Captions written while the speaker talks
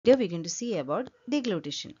Here we're going to see about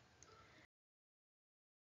deglutition.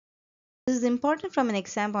 This is important from an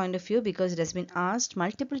exam point of view because it has been asked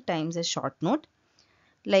multiple times as short note,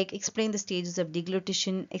 like explain the stages of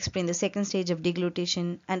deglutition, explain the second stage of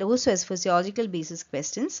deglutition, and also as physiological basis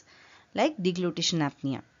questions like deglutition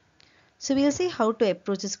apnea. So we'll see how to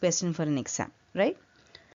approach this question for an exam, right?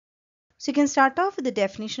 So you can start off with the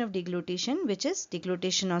definition of deglutition, which is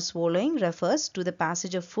deglutition or swallowing refers to the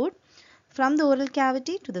passage of food from the oral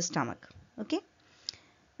cavity to the stomach. Okay.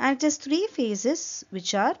 And it has three phases,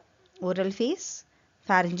 which are oral phase,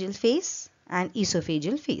 pharyngeal phase, and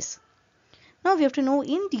esophageal phase. Now we have to know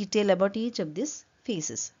in detail about each of these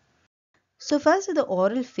phases. So first is the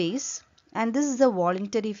oral phase, and this is the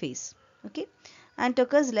voluntary phase, okay, and it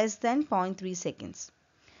occurs less than 0.3 seconds.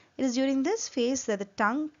 It is during this phase that the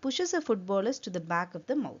tongue pushes a food bolus to the back of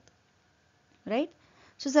the mouth, right?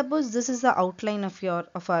 So suppose this is the outline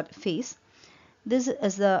of our face. This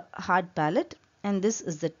is the hard palate, and this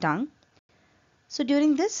is the tongue. So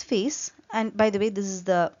during this phase, and by the way, this is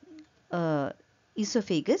the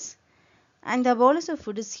esophagus, and the bolus of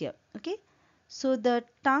food is here. Okay, so the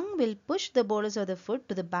tongue will push the bolus of the food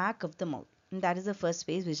to the back of the mouth, and that is the first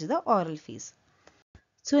phase, which is the oral phase.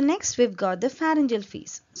 So next we've got the pharyngeal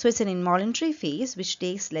phase. So it's an involuntary phase which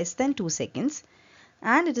takes less than 2 seconds,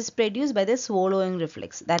 and it is produced by the swallowing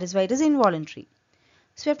reflex. That is why it is involuntary.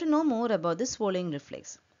 So we have to know more about the swallowing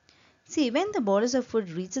reflex. See, when the bolus of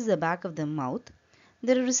food reaches the back of the mouth,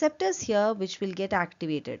 there are receptors here which will get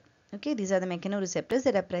activated. Okay, these are the mechanoreceptors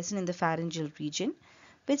that are present in the pharyngeal region,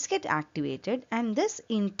 which get activated, and this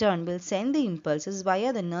in turn will send the impulses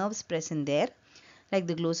via the nerves present there, like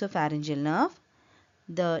the glossopharyngeal nerve,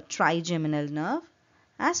 the trigeminal nerve,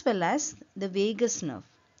 as well as the vagus nerve.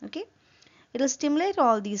 Okay, it will stimulate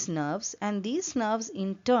all these nerves, and these nerves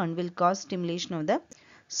in turn will cause stimulation of the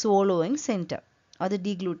swallowing center or the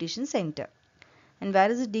deglutition center. And where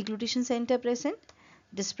is the deglutition center present?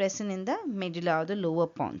 It is present in the medulla or the lower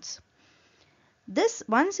pons. This,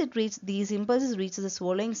 once these impulses reach the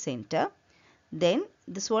swallowing center, then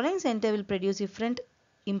the swallowing center will produce different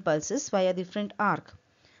impulses via different arc,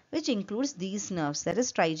 which includes these nerves, that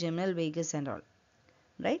is trigeminal, vagus and all,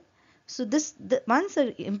 right? So once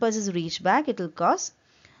the impulses reach back, it will cause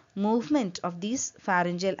movement of these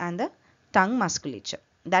pharyngeal and the tongue musculature.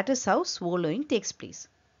 That is how swallowing takes place,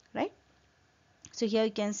 right? So here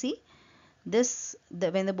you can see this,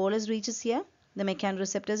 when the bolus reaches here, the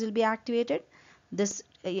mechanoreceptors will be activated. This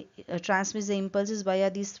transmits the impulses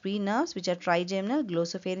via these three nerves, which are trigeminal,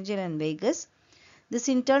 glossopharyngeal and vagus. This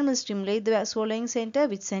in turn will stimulate the swallowing center,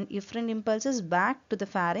 which send different impulses back to the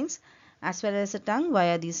pharynx as well as the tongue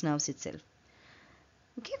via these nerves itself.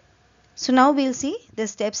 Okay. So now we'll see the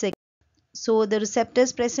steps again. So the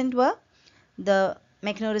receptors present were the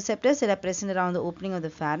mechanoreceptors that are present around the opening of the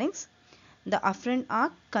pharynx. The afferent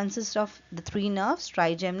arc consists of the three nerves,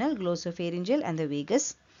 trigeminal, glossopharyngeal and the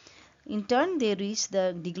vagus. In turn, they reach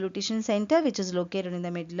the deglutition center, which is located in the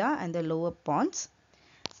medulla and the lower pons.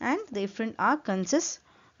 And the efferent arc consists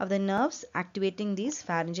of the nerves activating these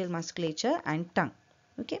pharyngeal musculature and tongue.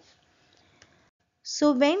 Okay.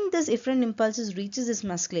 So when this efferent impulses reaches this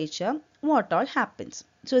musculature, what all happens?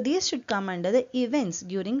 So these should come under the events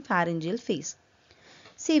during pharyngeal phase.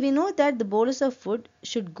 See, we know that the bolus of food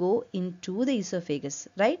should go into the esophagus,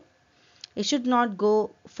 right? It should not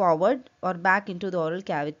go forward or back into the oral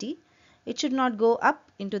cavity. It should not go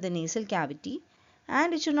up into the nasal cavity,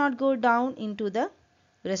 and it should not go down into the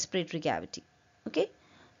respiratory cavity. Okay,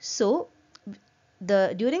 so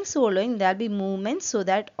during swallowing there will be movements so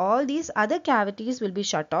that all these other cavities will be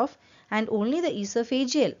shut off and only the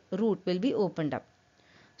esophageal route will be opened up.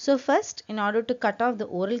 So first, in order to cut off the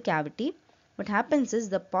oral cavity, what happens is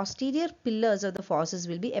the posterior pillars of the fauces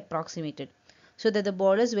will be approximated so that the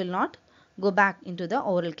bolus will not go back into the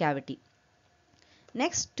oral cavity.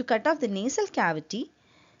 Next, to cut off the nasal cavity,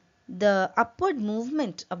 the upward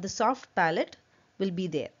movement of the soft palate will be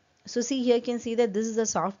there. So see, here you can see that this is the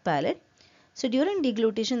soft palate. So during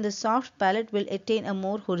deglutition, the soft palate will attain a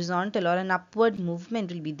more horizontal or an upward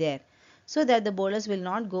movement will be there, so that the bolus will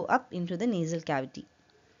not go up into the nasal cavity.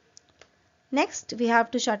 Next, we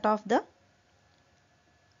have to shut off the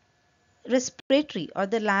respiratory or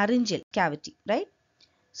the laryngeal cavity, right?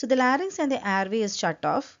 So the larynx and the airway is shut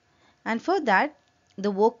off, and for that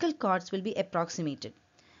the vocal cords will be approximated.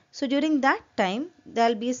 So during that time there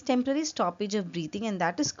will be a temporary stoppage of breathing, and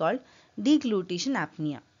that is called deglutition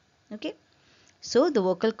apnea. Okay, so the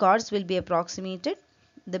vocal cords will be approximated,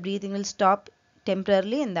 the breathing will stop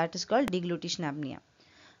temporarily, and that is called deglutition apnea.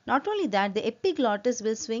 Not only that, the epiglottis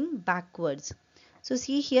will swing backwards. So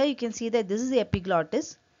see, here you can see that this is the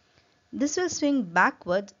epiglottis. This will swing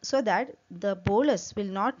backwards so that the bolus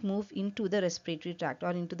will not move into the respiratory tract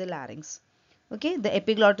or into the larynx. Okay, the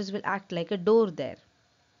epiglottis will act like a door there,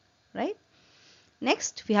 right?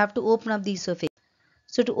 Next, we have to open up the esophagus.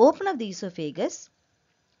 So to open up the esophagus,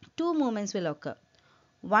 two movements will occur.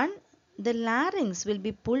 One, the larynx will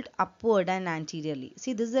be pulled upward and anteriorly.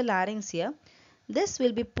 See, this is the larynx here. This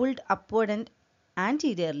will be pulled upward and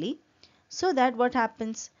anteriorly, so that what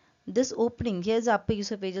happens? This opening, here's the upper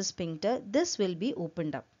esophageal sphincter, this will be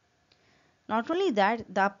opened up. Not only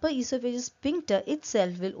that, the upper esophageal sphincter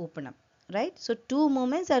itself will open up, right? So two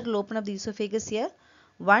movements that will open up the esophagus here.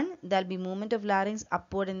 One, there will be movement of larynx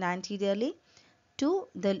upward and anteriorly. Two,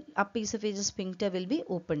 the upper esophageal sphincter will be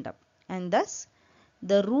opened up, and thus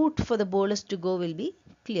the route for the bolus to go will be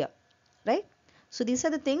clear, right? So these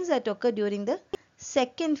are the things that occur during the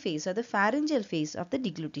second phase or the pharyngeal phase of the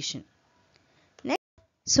deglutition.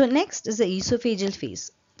 Next is the esophageal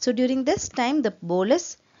phase. So during this time, the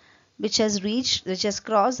bolus which has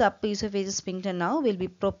crossed the upper esophageal sphincter now will be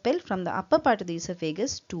propelled from the upper part of the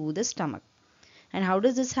esophagus to the stomach. And how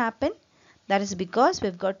does this happen? That is because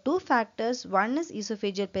we've got two factors. One is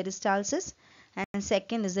esophageal peristalsis and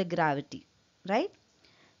second is the gravity, right?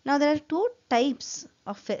 Now there are two types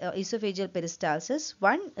of esophageal peristalsis.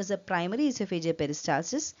 One is a primary esophageal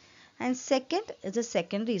peristalsis and second is a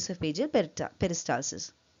secondary esophageal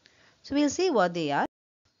peristalsis. So we'll see what they are.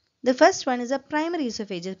 The first one is a primary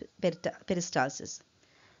esophageal peristalsis.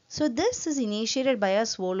 So this is initiated by a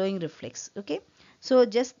swallowing reflex. Okay, so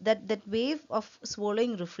just that wave of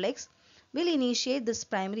swallowing reflex will initiate this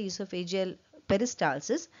primary esophageal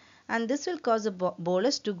peristalsis, and this will cause the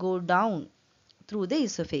bolus to go down through the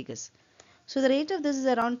esophagus. So the rate of this is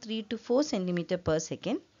around 3 to 4 centimeter per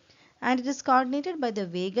second, and it is coordinated by the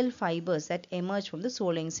vagal fibers that emerge from the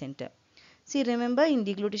swallowing center. See, remember in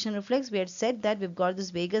deglutition reflex we had said that we've got this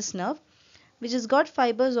vagus nerve which has got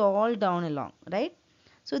fibers all down along, right?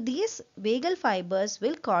 So these vagal fibers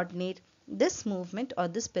will coordinate this movement or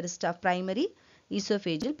this primary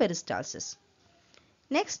esophageal peristalsis.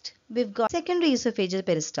 Next, we've got secondary esophageal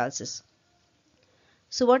peristalsis.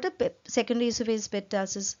 So what is secondary esophageal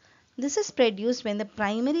peristalsis? This is produced when the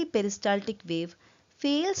primary peristaltic wave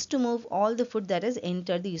fails to move all the food that has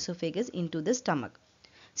entered the esophagus into the stomach.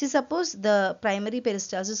 See, suppose the primary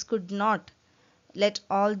peristalsis could not let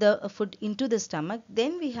all the food into the stomach,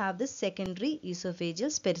 then we have the secondary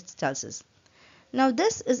esophageal peristalsis. Now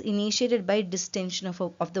this is initiated by distension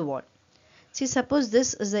of the wall. See, suppose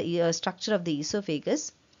this is the structure of the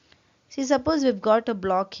esophagus. See, suppose we've got a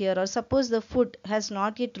block here, or suppose the food has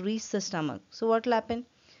not yet reached the stomach. So what will happen?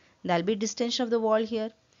 There will be distension of the wall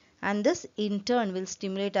here, and this in turn will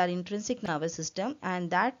stimulate our intrinsic nervous system,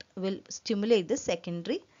 and that will stimulate the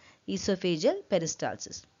secondary esophageal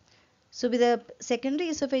peristalsis. So with the secondary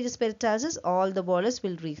esophageal peristalsis, all the bolus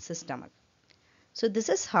will reach the stomach. So this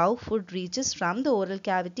is how food reaches from the oral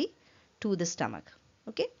cavity to the stomach.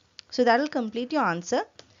 Okay, so that will complete your answer.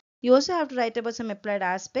 You also have to write about some applied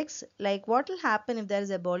aspects, like what will happen if there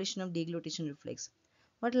is abolition of deglutition reflex.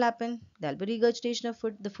 What will happen? There will be regurgitation of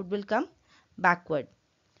food. The food will come backward.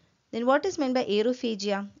 Then what is meant by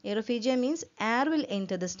aerophagia? Aerophagia means air will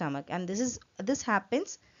enter the stomach, and this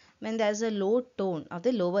happens when there is a low tone of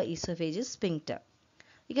the lower esophageal sphincter.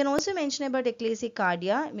 You can also mention about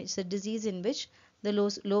ecclesiocardia, which is a disease in which the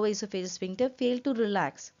lower esophageal sphincter fail to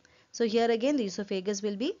relax. So here again the esophagus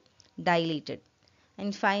will be dilated.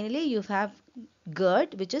 And finally you have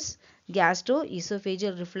GERD, which is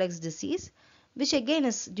gastroesophageal reflux disease, which again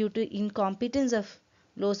is due to incompetence of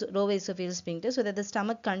lower esophageal sphincter, so that the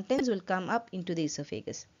stomach contents will come up into the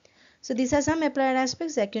esophagus. So these are some applied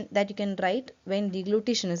aspects that you can write when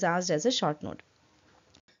deglutition is asked as a short note.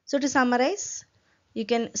 So to summarize, you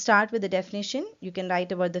can start with the definition. You can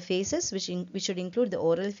write about the phases, which should include the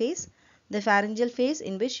oral phase, the pharyngeal phase,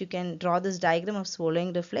 in which you can draw this diagram of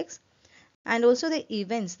swallowing reflex, and also the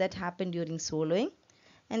events that happen during swallowing.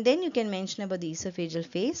 And then you can mention about the esophageal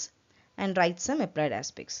phase and write some applied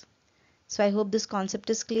aspects. So I hope this concept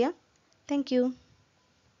is clear. Thank you.